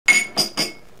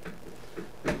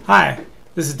Hi,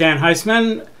 this is Dan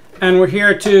Heisman, and we're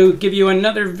here to give you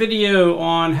another video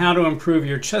on how to improve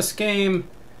your chess game.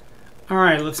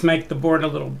 Alright, let's make the board a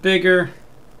little bigger.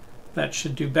 That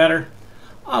should do better.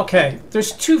 Okay,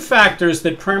 there's two factors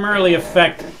that primarily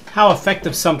affect how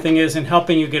effective something is in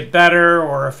helping you get better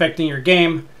or affecting your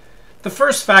game. The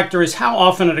first factor is how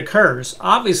often it occurs.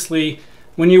 Obviously,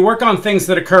 when you work on things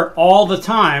that occur all the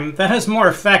time, that has more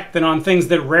effect than on things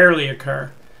that rarely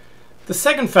occur. The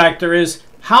second factor is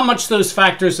how much those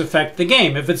factors affect the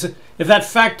game. If that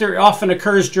factor often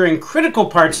occurs during critical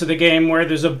parts of the game where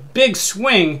there's a big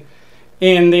swing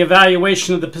in the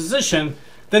evaluation of the position,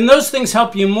 then those things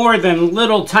help you more than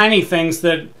little tiny things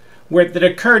that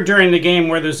occur during the game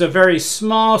where there's a very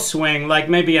small swing, like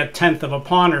maybe a tenth of a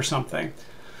pawn or something.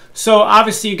 So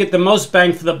obviously you get the most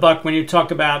bang for the buck when you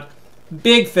talk about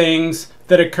big things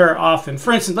that occur often.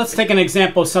 For instance, let's take an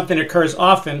example of something that occurs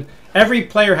often. Every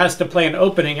player has to play an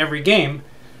opening every game.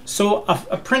 So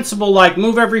a principle like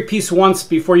move every piece once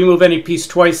before you move any piece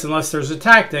twice unless there's a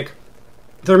tactic.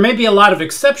 There may be a lot of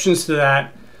exceptions to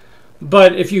that,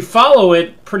 but if you follow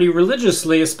it pretty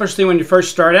religiously, especially when you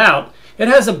first start out, it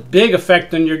has a big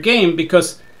effect on your game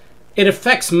because it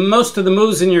affects most of the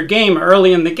moves in your game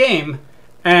early in the game,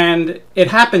 and it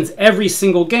happens every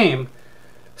single game.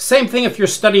 Same thing if you're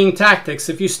studying tactics.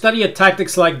 If you study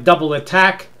tactics like double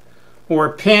attack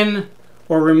or pin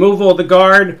or removal of the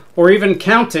guard or even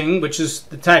counting, which is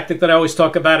the tactic that I always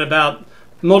talk about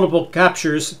multiple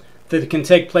captures that can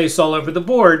take place all over the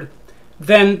board,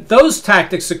 then those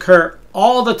tactics occur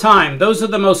all the time. Those are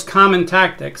the most common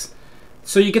tactics.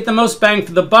 So you get the most bang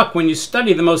for the buck when you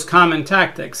study the most common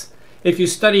tactics. If you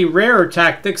study rarer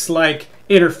tactics like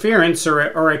interference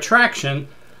or attraction,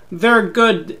 they're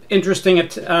good, interesting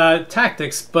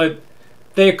tactics, but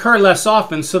they occur less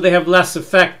often, so they have less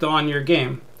effect on your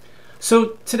game.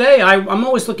 So today I'm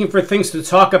always looking for things to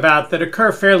talk about that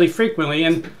occur fairly frequently,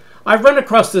 and I've run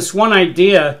across this one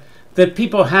idea that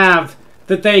people have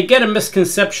that they get a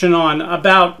misconception on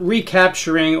about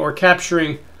recapturing or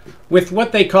capturing with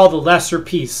what they call the lesser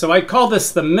piece. So I call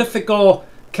this the mythical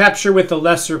capture with the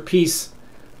lesser piece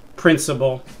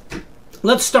principle.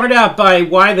 Let's start out by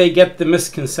why they get the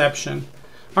misconception.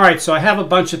 All right, so I have a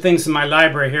bunch of things in my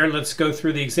library here. Let's go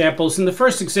through the examples. In the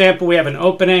first example, we have an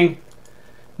opening,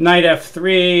 knight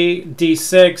f3,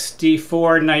 d6,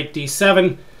 d4, knight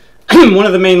d7. One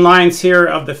of the main lines here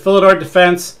of the Philidor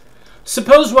defense.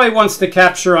 Suppose white wants to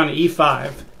capture on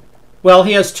e5. Well,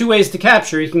 he has two ways to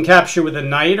capture. He can capture with a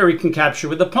knight or he can capture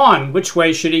with a pawn. Which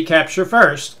way should he capture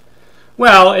first?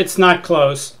 Well, it's not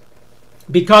close.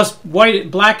 Because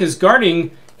black is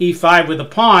guarding e5 with a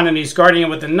pawn and he's guarding it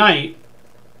with a knight,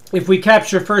 if we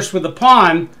capture first with a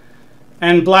pawn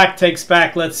and black takes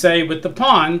back, let's say, with the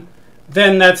pawn,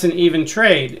 then that's an even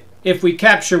trade. If we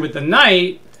capture with the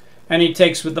knight and he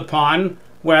takes with the pawn,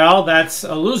 well, that's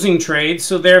a losing trade.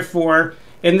 So therefore,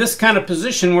 in this kind of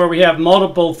position where we have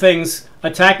multiple things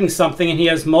attacking something and he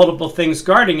has multiple things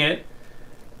guarding it,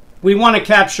 we want to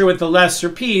capture with the lesser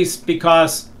piece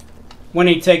because when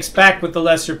he takes back with the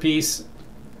lesser piece,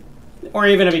 or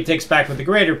even if he takes back with the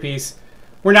greater piece,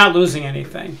 we're not losing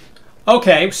anything.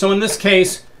 Okay, so in this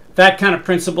case, that kind of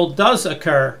principle does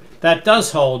occur. That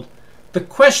does hold. The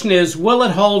question is, will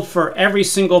it hold for every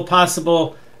single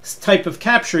possible type of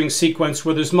capturing sequence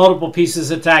where there's multiple pieces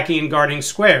attacking and guarding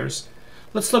squares?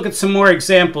 Let's look at some more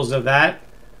examples of that.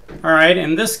 All right,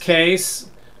 in this case,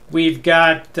 we've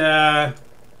got a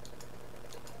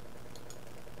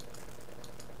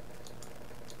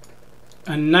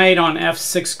knight on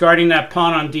f6 guarding that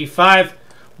pawn on d5.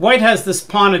 White has this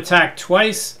pawn attacked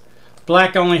twice.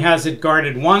 Black only has it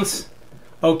guarded once.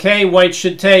 Okay, white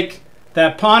should take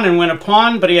that pawn and win a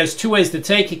pawn, but he has two ways to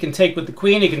take. He can take with the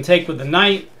queen, he can take with the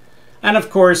knight. And of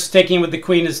course, taking with the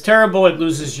queen is terrible. It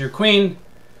loses your queen.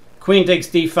 Queen takes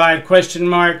d5, question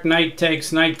mark, knight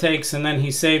takes, and then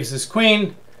he saves his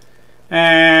queen.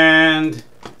 And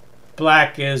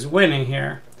black is winning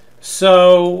here.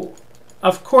 So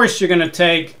of course you're going to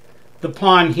take the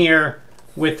pawn here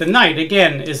with the knight.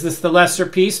 Again, is this the lesser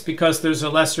piece because there's a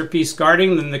lesser piece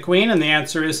guarding than the queen? And the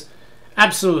answer is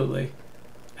absolutely.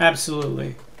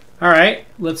 Absolutely. All right,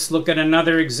 let's look at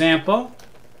another example.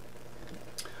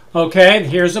 Okay,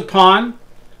 here's a pawn.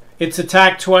 It's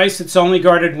attacked twice. It's only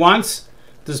guarded once.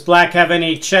 Does black have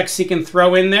any checks he can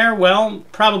throw in there? Well,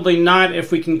 probably not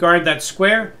if we can guard that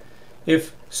square.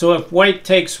 If white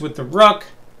takes with the rook,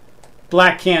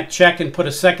 black can't check and put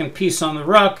a second piece on the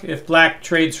rook. If black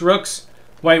trades rooks,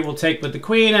 white will take with the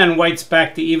queen, and white's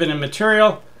back to even in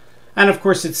material. And of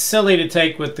course, it's silly to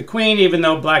take with the queen, even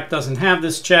though black doesn't have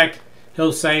this check.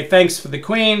 He'll say, thanks for the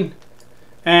queen.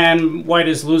 and white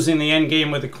is losing the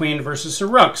endgame with a queen versus a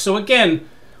rook. So again,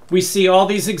 we see all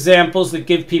these examples that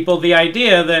give people the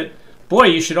idea that, boy,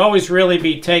 you should always really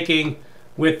be taking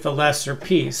with the lesser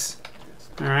piece.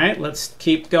 All right, let's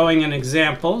keep going in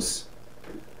examples.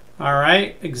 All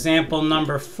right, example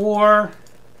number 4.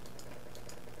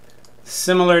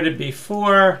 Similar to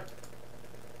before.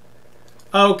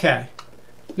 Okay,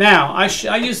 now I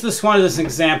use this one as an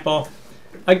example.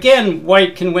 Again,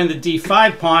 white can win the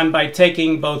d5 pawn by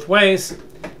taking both ways.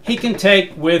 He can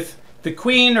take with the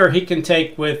queen or he can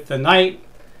take with the knight.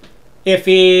 If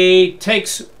he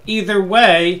takes either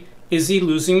way, is he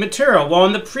losing material? Well,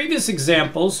 in the previous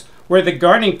examples, where the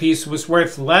guarding piece was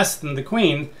worth less than the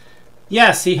queen,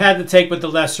 yes, he had to take with the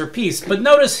lesser piece. But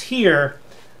notice here,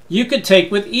 you could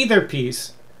take with either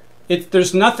piece.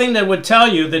 There's nothing that would tell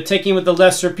you that taking with the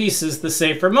lesser piece is the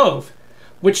safer move,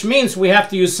 which means we have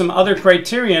to use some other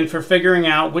criterion for figuring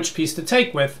out which piece to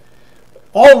take with.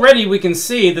 Already we can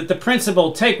see that the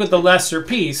principle take with the lesser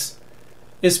piece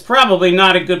is probably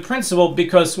not a good principle,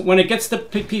 because when it gets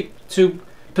to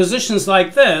positions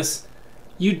like this,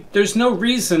 there's no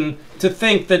reason to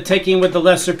think that taking with the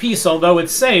lesser piece, although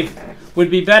it's safe, would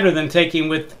be better than taking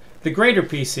with the greater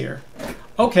piece here.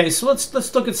 Okay, so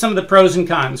let's look at some of the pros and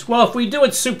cons. Well, if we do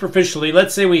it superficially,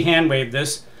 let's say we hand wave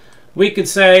this, we could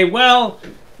say, well,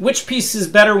 which piece is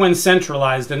better when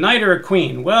centralized, a knight or a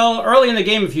queen? Well, early in the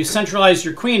game, if you centralize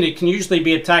your queen, it can usually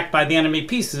be attacked by the enemy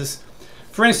pieces.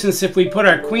 For instance, if we put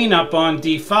our queen up on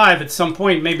d5, at some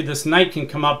point, maybe this knight can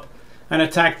come up and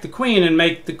attack the queen and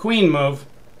make the queen move.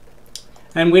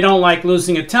 And we don't like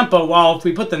losing a tempo. While if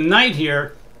we put the knight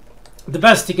here, the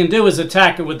best he can do is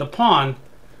attack it with the pawn,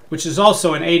 which is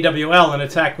also an AWL, an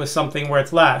attack with something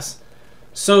worth less.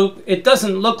 So it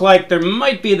doesn't look like there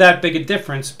might be that big a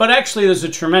difference, but actually there's a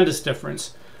tremendous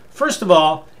difference. First of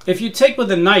all, if you take with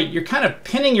a knight, you're kind of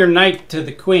pinning your knight to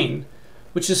the queen,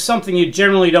 which is something you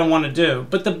generally don't want to do.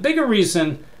 But the bigger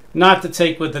reason not to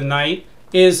take with the knight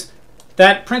is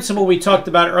that principle we talked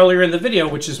about earlier in the video,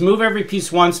 which is move every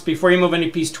piece once before you move any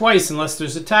piece twice unless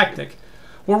there's a tactic.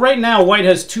 Well, right now, white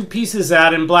has 2 pieces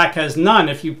out and black has none.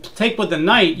 If you take with the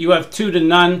knight, you have 2 to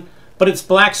none, but it's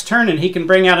black's turn and he can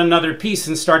bring out another piece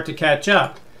and start to catch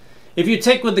up. If you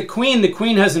take with the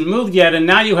queen hasn't moved yet, and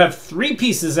now you have 3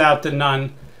 pieces out to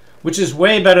none, which is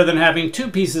way better than having 2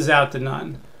 pieces out to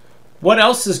none. What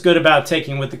else is good about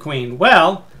taking with the queen?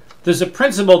 Well, there's a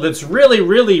principle that's really,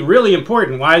 really, really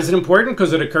important. Why is it important?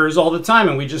 Because it occurs all the time,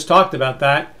 and we just talked about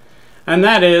that. And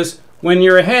that is, when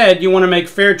you're ahead, you want to make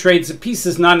fair trades of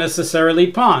pieces, not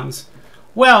necessarily pawns.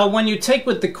 Well, when you take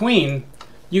with the queen,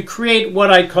 you create what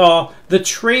I call the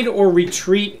trade or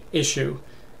retreat issue.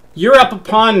 You're up a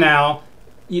pawn now.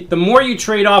 The more you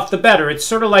trade off, the better. It's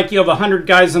sort of like you have 100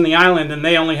 guys on the island and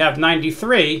they only have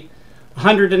 93.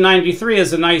 193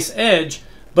 is a nice edge,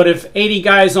 but if 80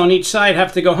 guys on each side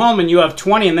have to go home and you have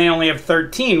 20 and they only have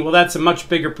 13, well, that's a much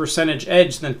bigger percentage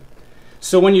edge than...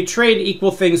 So when you trade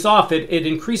equal things off, it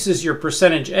increases your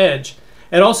percentage edge.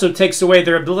 It also takes away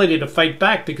their ability to fight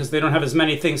back because they don't have as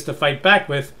many things to fight back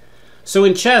with. So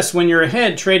in chess, when you're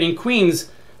ahead, trading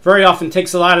queens very often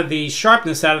takes a lot of the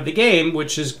sharpness out of the game,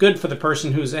 which is good for the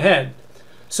person who's ahead.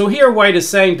 So here white is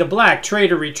saying to black,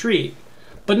 trade or retreat.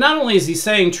 But not only is he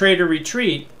saying trade or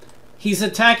retreat, he's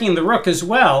attacking the rook as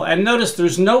well. And notice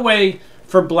there's no way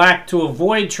for black to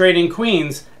avoid trading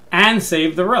queens and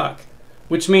save the rook,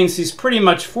 which means he's pretty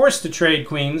much forced to trade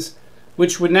queens,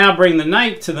 which would now bring the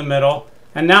knight to the middle.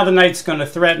 And now the knight's going to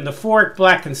threaten the fork.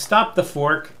 Black can stop the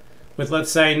fork with,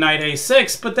 let's say, knight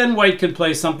a6, but then white could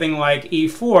play something like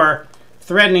e4,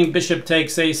 threatening bishop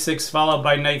takes a6 followed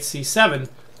by knight c7.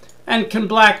 And can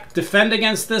black defend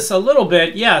against this? A little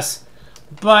bit, yes.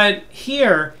 But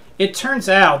here, it turns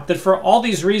out that for all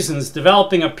these reasons,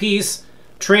 developing a piece,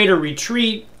 trade or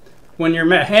retreat, when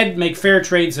you're ahead, make fair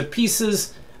trades of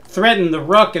pieces, threaten the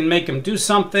rook and make him do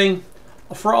something.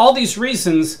 For all these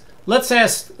reasons, let's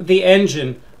ask the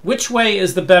engine, which way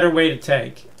is the better way to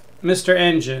take? Mr.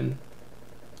 Engine,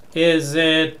 is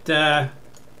it,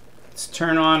 let's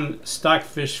turn on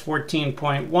Stockfish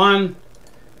 14.1,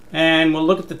 and we'll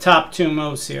look at the top 2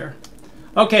 moves here.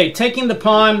 Okay, taking the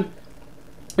pawn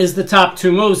is the top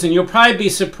 2 moves, and you'll probably be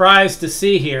surprised to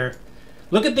see here.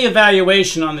 Look at the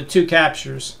evaluation on the 2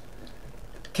 captures.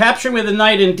 Capturing with a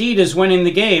knight indeed is winning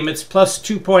the game. It's plus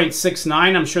 2.69.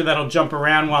 I'm sure that'll jump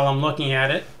around while I'm looking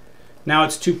at it. Now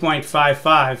it's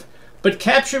 2.55. But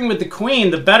capturing with the queen,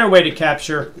 the better way to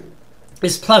capture,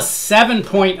 is plus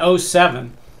 7.07.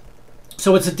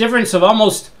 So it's a difference of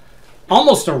almost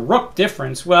a rook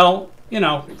difference. Well, you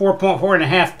know,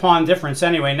 4.5 pawn difference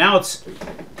anyway. Now it's,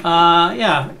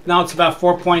 now it's about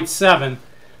 4.7.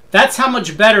 That's how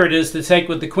much better it is to take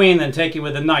with the queen than taking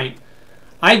with the knight.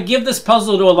 I give this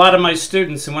puzzle to a lot of my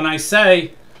students, and when I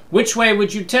say, which way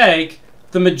would you take,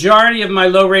 the majority of my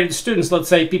low-rated students, let's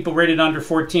say people rated under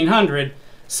 1400,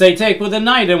 say take with a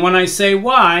knight. And when I say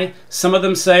why, some of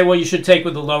them say, well, you should take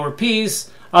with the lower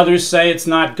piece. Others say it's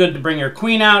not good to bring your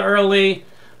queen out early.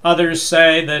 Others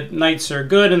say that knights are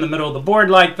good in the middle of the board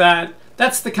like that.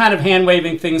 That's the kind of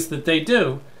hand-waving things that they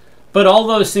do. But all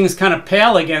those things kind of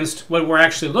pale against what we're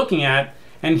actually looking at.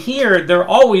 And here, they're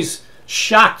always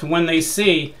shocked when they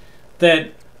see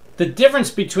that the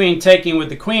difference between taking with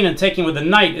the queen and taking with the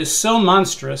knight is so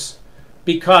monstrous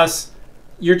because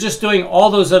you're just doing all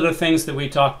those other things that we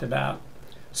talked about.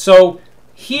 So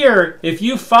here, if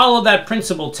you follow that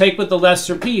principle, take with the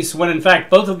lesser piece, when in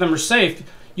fact both of them are safe,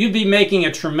 you'd be making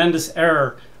a tremendous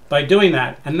error by doing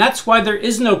that. And that's why there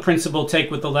is no principle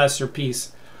take with the lesser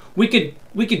piece. We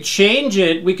could change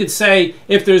it. We could say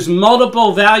if there's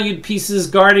multiple valued pieces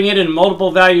guarding it and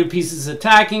multiple valued pieces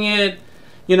attacking it,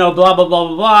 you know, blah, blah, blah,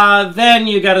 blah, blah, then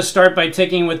you got to start by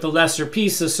taking with the lesser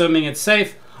piece, assuming it's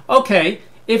safe. Okay,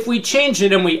 if we change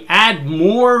it and we add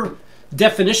more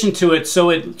definition to it so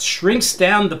it shrinks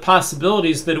down the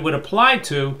possibilities that it would apply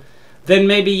to, then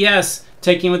maybe yes,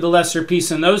 taking with the lesser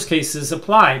piece in those cases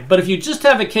apply. But if you just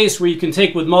have a case where you can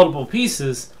take with multiple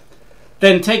pieces,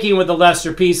 then taking with the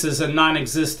lesser piece is a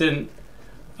non-existent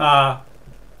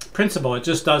principle. It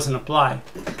just doesn't apply.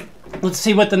 Let's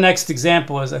see what the next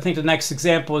example is. I think the next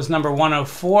example is number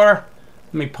 104.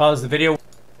 Let me pause the video.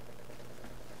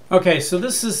 Okay, so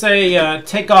this is a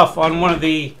takeoff on one of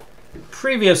the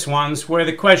previous ones where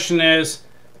the question is,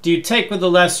 do you take with the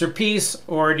lesser piece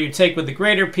or do you take with the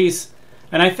greater piece?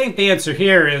 And I think the answer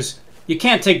here is you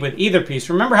can't take with either piece.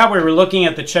 Remember how we were looking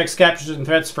at the checks, captures, and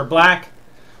threats for black?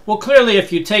 Well, clearly,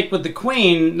 if you take with the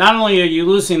queen, not only are you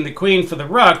losing the queen for the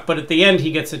rook, but at the end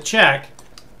he gets a check.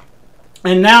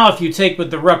 And now if you take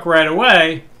with the rook right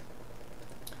away,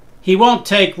 he won't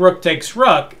take rook takes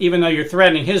rook, even though you're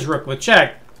threatening his rook with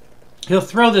check. He'll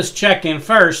throw this check in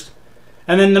first,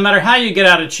 and then no matter how you get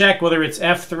out a check, whether it's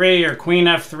f3 or queen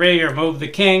f3 or move the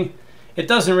king, it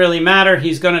doesn't really matter.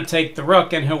 He's going to take the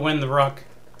rook and he'll win the rook.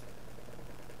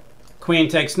 Queen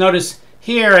takes. Notice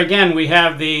here, again, we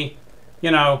have the,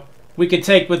 you know, we could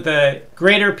take with the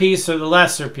greater piece or the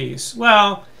lesser piece.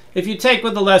 Well, if you take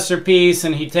with the lesser piece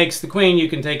and he takes the queen, you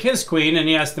can take his queen and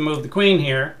he has to move the queen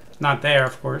here. Not there,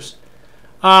 of course.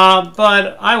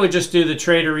 But I would just do the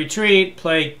trade or retreat,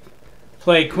 play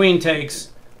queen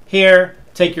takes here,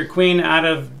 take your queen out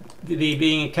of the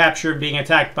being captured, being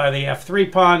attacked by the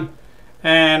f3 pawn,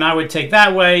 and I would take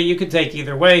that way. You could take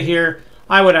either way here.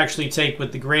 I would actually take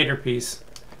with the greater piece.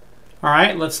 All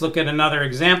right, let's look at another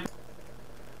example.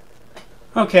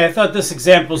 Okay, I thought this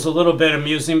example is a little bit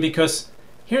amusing because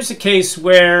here's a case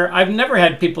where I've never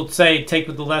had people say take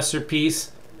with the lesser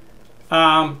piece,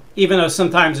 even though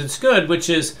sometimes it's good, which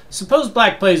is, suppose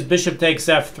black plays bishop takes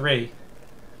f3.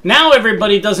 Now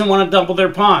everybody doesn't want to double their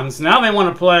pawns. Now they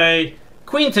want to play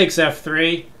queen takes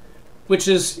f3, which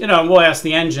is, you know, we'll ask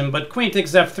the engine, but queen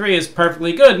takes f3 is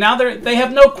perfectly good. Now they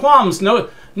have no qualms.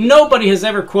 Nobody has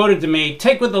ever quoted to me,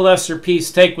 take with the lesser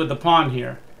piece, take with the pawn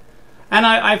here. And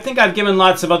I think I've given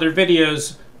lots of other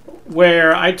videos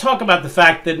where I talk about the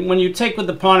fact that when you take with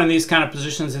the pawn in these kind of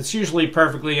positions, it's usually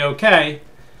perfectly okay.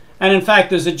 And in fact,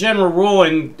 there's a general rule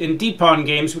in d-pawn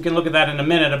games, we can look at that in a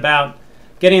minute, about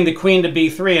getting the queen to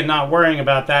b3 and not worrying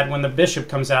about that when the bishop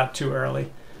comes out too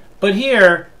early. But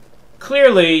here,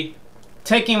 clearly,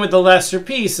 taking with the lesser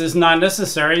piece is not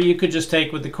necessary. You could just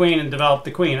take with the queen and develop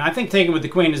the queen. I think taking with the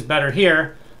queen is better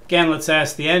here. Again, let's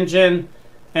ask the engine.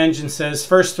 Engine says,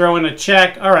 first throw in a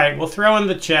check. All right, we'll throw in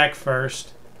the check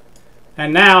first.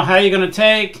 And now, how are you going to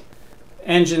take?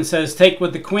 Engine says, take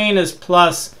with the queen is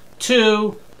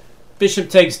 +2. Bishop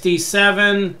takes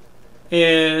d7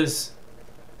 is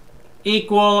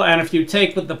equal. And if you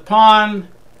take with the pawn,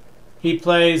 he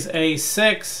plays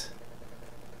a6.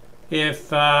 If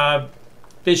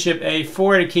bishop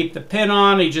a4 to keep the pin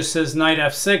on, he just says knight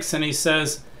f6, and he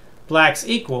says black's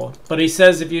equal. But he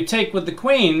says if you take with the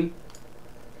queen,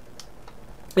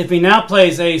 if he now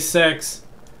plays a6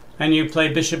 and you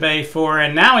play bishop a4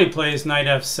 and now he plays knight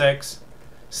f6,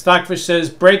 Stockfish says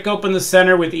break open the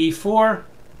center with e4.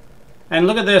 And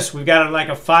look at this, we've got like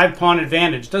a 5-pawn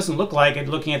advantage. Doesn't look like it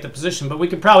looking at the position, but we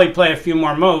could probably play a few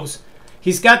more moves.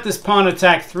 He's got this pawn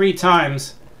attacked 3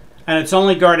 times and it's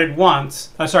only guarded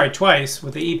twice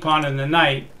with the e-pawn and the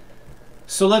knight.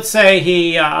 So let's say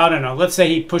he, I don't know, let's say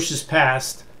he pushes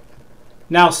past.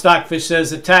 Now Stockfish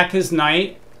says attack his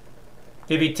knight.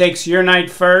 If he takes your knight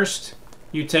first,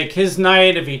 you take his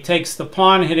knight. If he takes the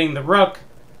pawn hitting the rook,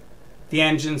 the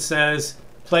engine says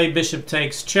play bishop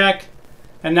takes check.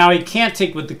 And now he can't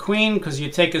take with the queen because you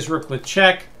take his rook with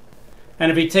check. And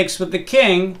if he takes with the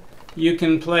king, you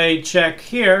can play check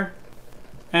here.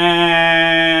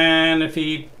 And if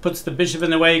he puts the bishop in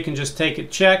the way, you can just take it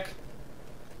check.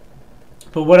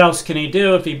 But what else can he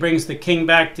do? If he brings the king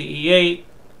back to e8,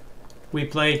 we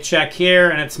play check here,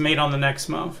 and it's mate on the next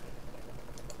move.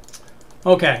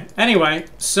 Okay, anyway,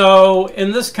 so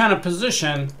in this kind of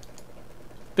position,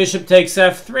 bishop takes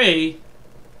f3,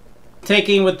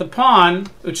 taking with the pawn,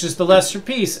 which is the lesser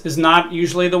piece, is not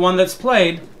usually the one that's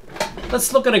played.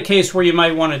 Let's look at a case where you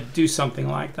might want to do something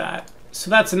like that.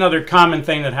 So that's another common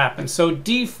thing that happens. So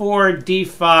d4,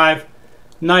 d5,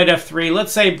 knight f3.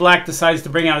 Let's say black decides to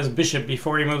bring out his bishop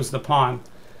before he moves the pawn.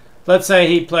 Let's say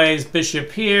he plays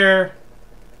bishop here,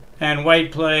 and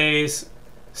white plays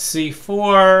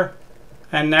c4,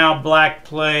 and now black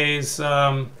plays,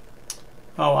 oh,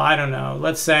 I don't know,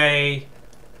 let's say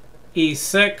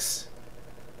e6.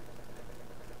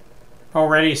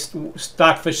 Already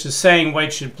Stockfish is saying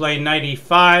white should play knight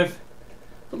e5.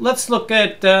 But let's look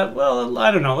at, well,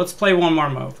 I don't know, let's play one more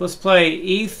move. Let's play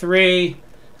e3,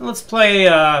 and let's play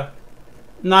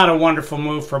not a wonderful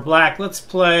move for black. Let's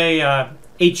play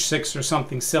h6 or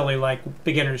something silly like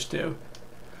beginners do.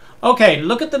 Okay,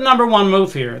 look at the number one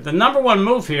move here. The number one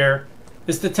move here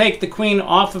is to take the queen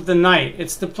off of the knight.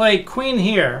 It's to play queen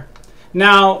here.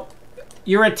 Now,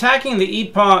 you're attacking the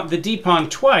e-pawn, the d-pawn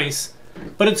twice,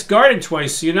 but it's guarded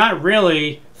twice, so you're not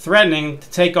really threatening to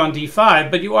take on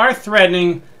d5, but you are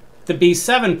threatening the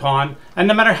b7 pawn, and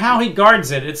no matter how he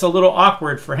guards it, it's a little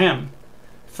awkward for him.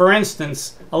 For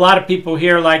instance, a lot of people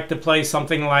here like to play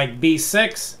something like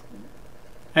b6,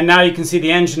 and now you can see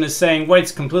the engine is saying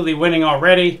white's completely winning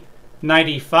already. Knight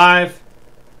e5,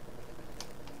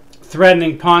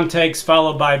 threatening pawn takes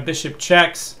followed by bishop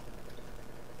checks,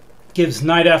 gives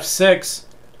knight f6,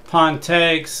 pawn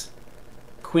takes,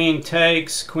 queen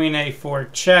takes, queen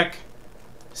a4 check,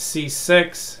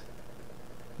 c6,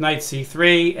 knight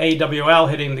c3, AWL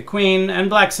hitting the queen, and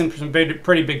black's in some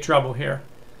pretty big trouble here.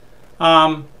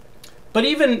 But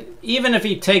even if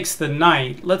he takes the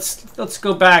knight, let's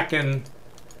go back and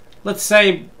let's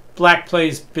say black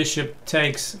plays bishop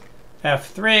takes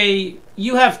f3.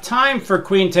 You have time for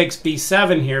queen takes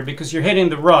b7 here because you're hitting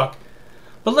the rook.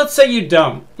 But let's say you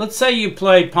don't. Let's say you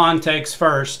play pawn takes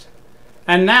first,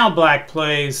 and now black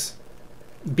plays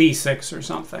b6 or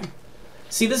something.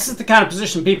 See, this is the kind of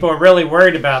position people are really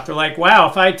worried about. They're like, wow,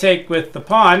 if I take with the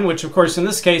pawn, which of course in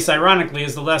this case, ironically,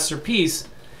 is the lesser piece,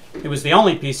 it was the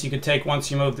only piece you could take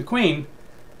once you moved the queen,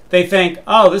 they think,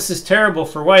 oh, this is terrible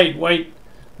for white.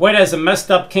 White has a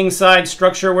messed up kingside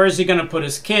structure. Where is he going to put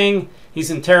his king? He's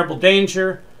in terrible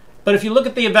danger. But if you look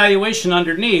at the evaluation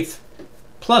underneath,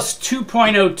 plus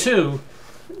 2.02,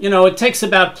 you know, it takes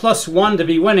about +1 to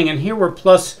be winning, and here we're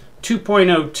plus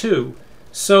 2.02.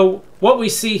 So what we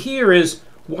see here is,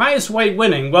 why is white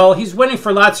winning? Well, he's winning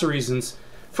for lots of reasons.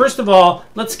 First of all,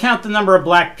 let's count the number of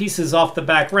black pieces off the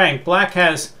back rank. Black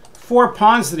has 4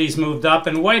 pawns that he's moved up,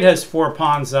 and white has 4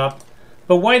 pawns up.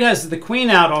 But white has the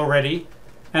queen out already,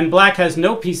 and black has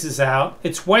no pieces out.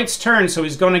 It's white's turn, so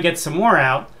he's going to get some more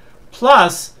out.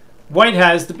 Plus, white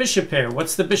has the bishop pair.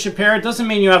 What's the bishop pair? It doesn't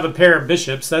mean you have a pair of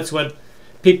bishops. That's what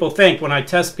people think when I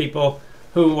test people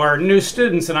who are new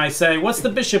students and I say, what's the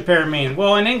bishop pair mean?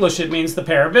 Well, in English it means the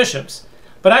pair of bishops.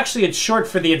 But actually it's short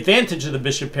for the advantage of the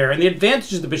bishop pair. And the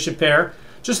advantage of the bishop pair,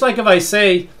 just like if I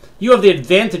say you have the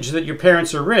advantage that your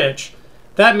parents are rich,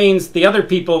 that means the other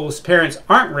people's parents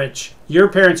aren't rich. Your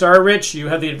parents are rich, you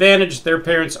have the advantage, their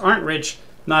parents aren't rich,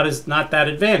 not that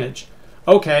advantage.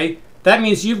 Okay, that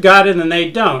means you've got it and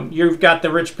they don't. You've got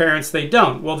the rich parents, they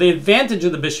don't. Well, the advantage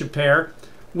of the bishop pair,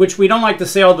 which we don't like to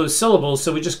say all those syllables,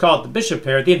 so we just call it the bishop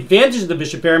pair. The advantage of the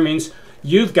bishop pair means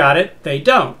you've got it, they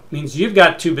don't. It means you've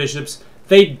got 2 bishops,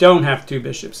 they don't have 2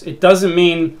 bishops. It doesn't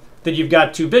mean that you've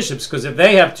got 2 bishops, because if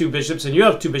they have 2 bishops and you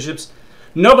have 2 bishops,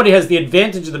 nobody has the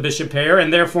advantage of the bishop pair,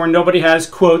 and therefore nobody has,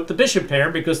 quote, the bishop pair,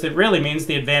 because it really means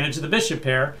the advantage of the bishop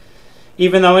pair.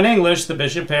 Even though in English, the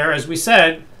bishop pair, as we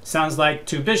said, sounds like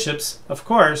 2 bishops, of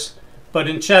course, but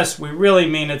in chess, we really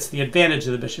mean it's the advantage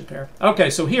of the bishop pair. Okay,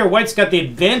 so here, white's got the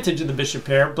advantage of the bishop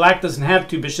pair. Black doesn't have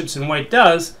 2 bishops, and white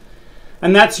does,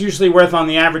 and that's usually worth on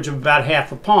the average of about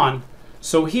half a pawn.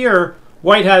 So here,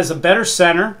 white has a better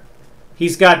center.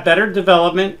 He's got better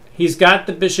development. He's got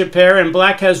the bishop pair, and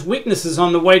black has weaknesses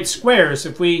on the white squares.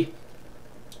 If we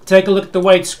take a look at the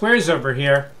white squares over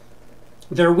here,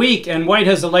 they're weak, and white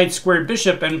has a light squared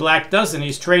bishop, and black doesn't.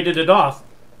 He's traded it off.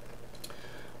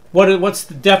 What's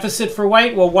the deficit for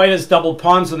white? Well, white has double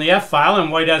pawns on the f-file,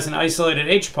 and white has an isolated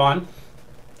h-pawn.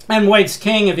 And white's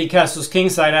king, if he castles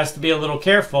kingside, has to be a little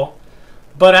careful.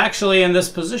 but actually in this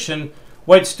position,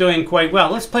 white's doing quite well.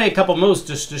 Let's play a couple moves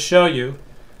just to show you.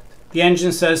 The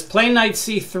engine says, play knight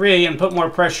c3 and put more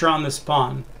pressure on this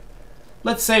pawn.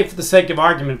 Let's say, for the sake of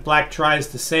argument, black tries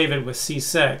to save it with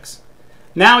c6.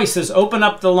 Now he says, open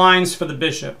up the lines for the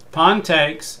bishop. Pawn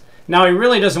takes. Now he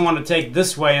really doesn't want to take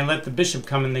this way and let the bishop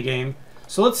come in the game.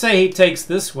 So let's say he takes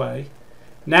this way.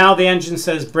 Now the engine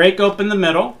says, break open the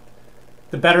middle.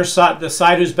 The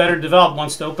side who's better developed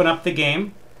wants to open up the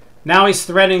game. Now he's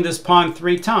threading this pawn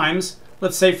 3 times.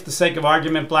 Let's say, for the sake of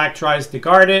argument, black tries to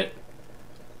guard it.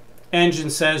 Engine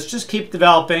says, just keep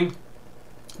developing.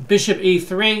 Bishop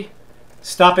e3,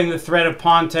 stopping the threat of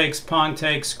pawn takes,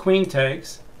 queen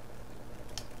takes.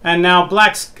 And now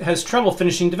black has trouble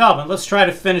finishing development. Let's try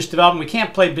to finish development. We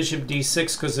can't play bishop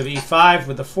d6 because of e5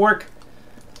 with the fork.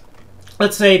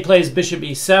 Let's say he plays bishop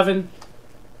e7.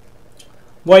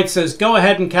 White says, go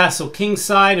ahead and castle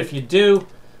kingside. If you do,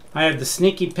 I have the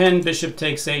sneaky pin, bishop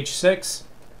takes h6.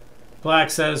 Black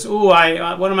says, ooh,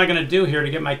 what am I going to do here to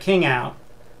get my king out?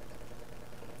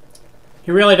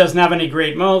 He really doesn't have any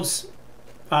great moves.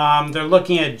 They're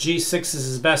looking at g6 as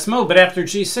his best move, but after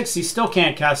g6 he still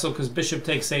can't castle because bishop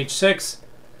takes h6.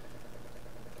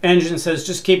 Engine says,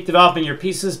 just keep developing your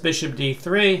pieces, bishop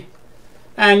d3.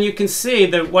 And you can see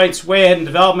that white's way ahead in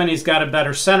development. He's got a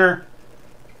better center.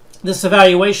 This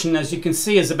evaluation, as you can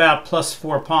see, is about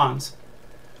 +4 pawns.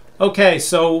 Okay,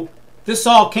 so this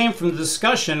all came from the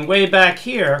discussion way back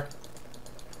here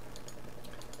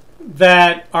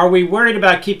that, are we worried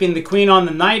about keeping the queen on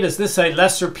the knight? Is this a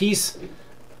lesser piece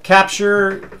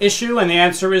capture issue? And the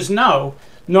answer is no.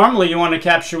 Normally you want to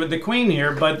capture with the queen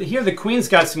here, but here the queen's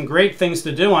got some great things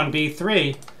to do on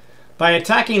b3 by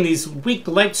attacking these weak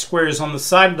light squares on the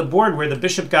side of the board where the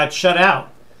bishop got shut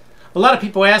out. A lot of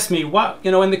people ask me,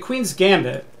 in the queen's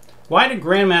gambit, why do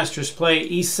grandmasters play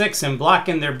e6 and block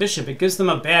in their bishop? It gives them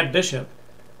a bad bishop.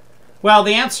 Well,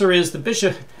 the answer is the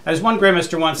bishop, as one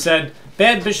grandmaster once said,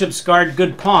 bad bishops guard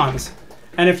good pawns.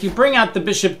 And if you bring out the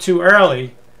bishop too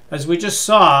early, as we just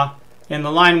saw in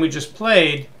the line we just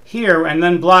played here, and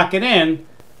then block it in,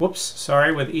 with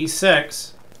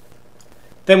e6,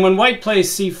 then when white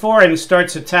plays c4 and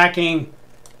starts attacking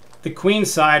the queen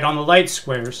side on the light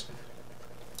squares,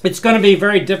 it's going to be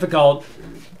very difficult.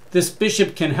 This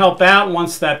bishop can help out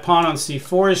once that pawn on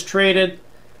c4 is traded,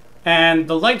 and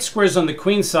the light squares on the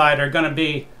queen side are going to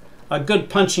be a good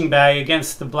punching bag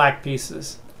against the black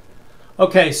pieces.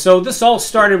 Okay, so this all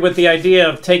started with the idea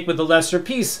of take with the lesser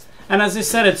piece. And as I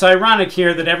said, it's ironic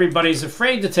here that everybody's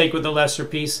afraid to take with the lesser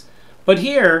piece. But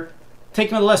here,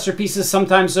 taking with the lesser piece is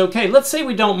sometimes okay. Let's say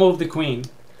we don't move the queen.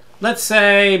 Let's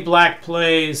say black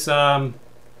plays,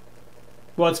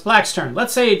 it's black's turn.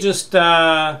 Let's say he just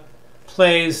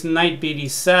plays knight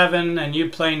bd7, and you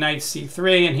play knight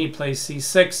c3, and he plays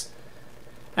c6.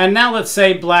 And now let's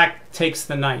say black takes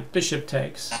the knight. Bishop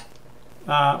takes.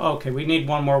 Okay, we need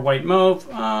one more white move.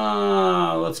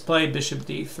 Let's play bishop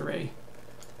d3.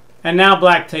 And now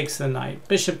black takes the knight.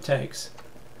 Bishop takes.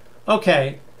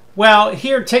 Okay, well,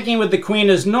 here taking with the queen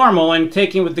is normal and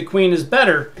taking with the queen is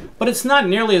better, but it's not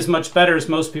nearly as much better as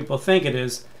most people think it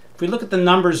is. If we look at the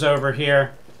numbers over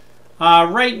here,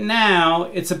 right now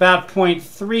it's about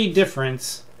 0.3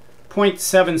 difference,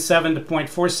 0.77 to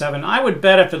 0.47. I would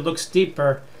bet if it looks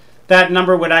deeper, that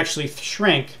number would actually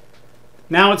shrink.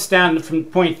 Now it's down from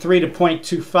 0.3 to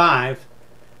 0.25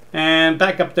 and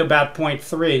back up to about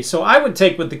 0.3. So I would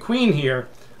take with the queen here,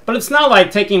 but it's not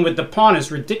like taking with the pawn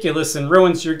is ridiculous and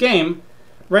ruins your game.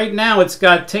 Right now it's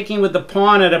got taking with the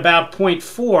pawn at about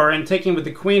 0.4 and taking with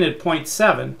the queen at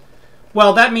 0.7.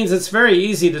 Well, that means it's very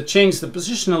easy to change the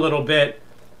position a little bit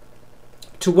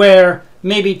to where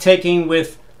maybe taking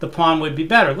with the pawn would be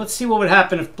better. Let's see what would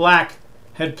happen if black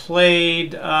had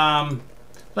played,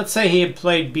 let's say he had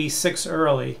played b6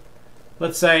 early.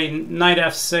 Let's say knight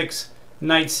f6,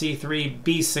 knight c3,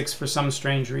 b6 for some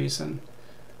strange reason.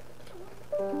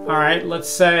 All right, let's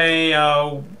say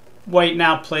white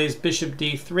now plays bishop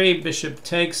d3, bishop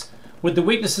takes. Would the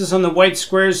weaknesses on the white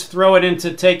squares throw it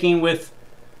into taking with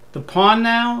the pawn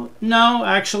now? No,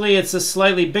 actually it's a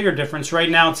slightly bigger difference. Right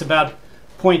now it's about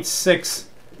 0.6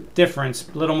 difference,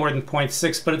 a little more than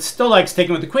 0.6, but it still likes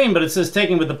taking with the queen, but it says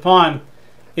taking with the pawn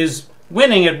is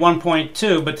winning at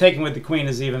 1.2, but taking with the queen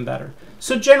is even better.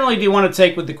 So generally, do you want to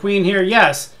take with the queen here?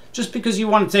 Yes. Just because you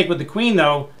want to take with the queen,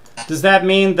 though, does that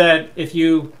mean that if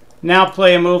you now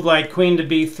play a move like queen to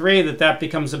b3, that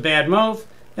becomes a bad move?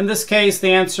 In this case,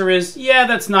 the answer is, yeah,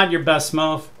 that's not your best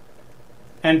move.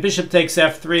 And bishop takes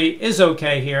f3 is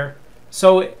okay here.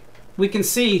 So we can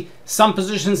see some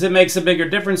positions it makes a bigger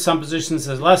difference, some positions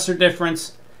a lesser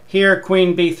difference. Here,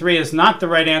 queen b3 is not the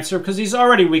right answer because he's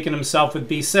already weakened himself with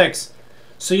b6.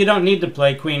 So you don't need to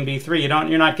play queen b3.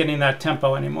 You're not getting that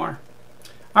tempo anymore.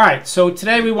 All right, so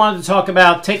today we wanted to talk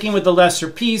about taking with the lesser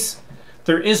piece.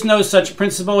 There is no such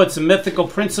principle. It's a mythical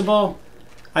principle.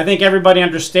 I think everybody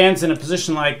understands in a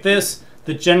position like this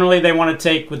that generally they want to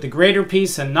take with the greater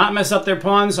piece and not mess up their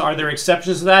pawns. Are there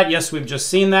exceptions to that? Yes, we've just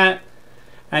seen that.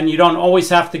 And you don't always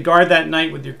have to guard that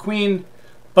knight with your queen.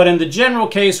 But in the general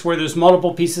case where there's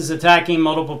multiple pieces attacking,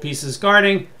 multiple pieces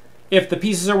guarding, if the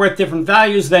pieces are worth different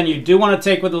values, then you do want to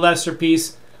take with the lesser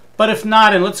piece. But if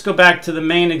not, and let's go back to the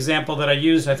main example that I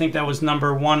used. I think that was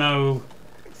number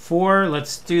 104.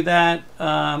 Let's do that.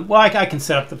 Well, I can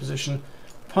set up the position.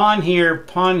 Pawn here,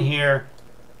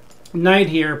 knight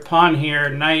here, pawn here,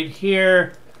 knight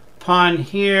here, pawn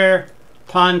here,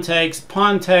 pawn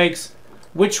takes.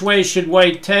 Which way should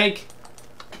white take?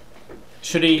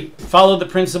 Should he follow the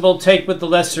principle, take with the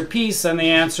lesser piece? And the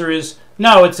answer is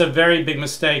no, it's a very big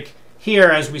mistake. Here,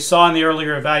 as we saw in the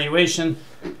earlier evaluation,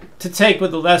 to take with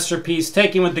the lesser piece,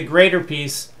 taking with the greater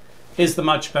piece is the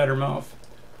much better move.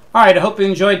 All right, I hope you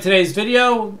enjoyed today's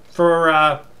video. For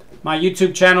my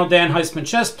YouTube channel, Dan Heisman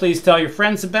Chess, please tell your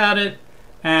friends about it.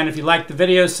 And if you like the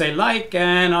video, say like,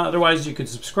 and otherwise you could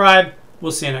subscribe.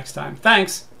 We'll see you next time.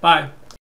 Thanks. Bye.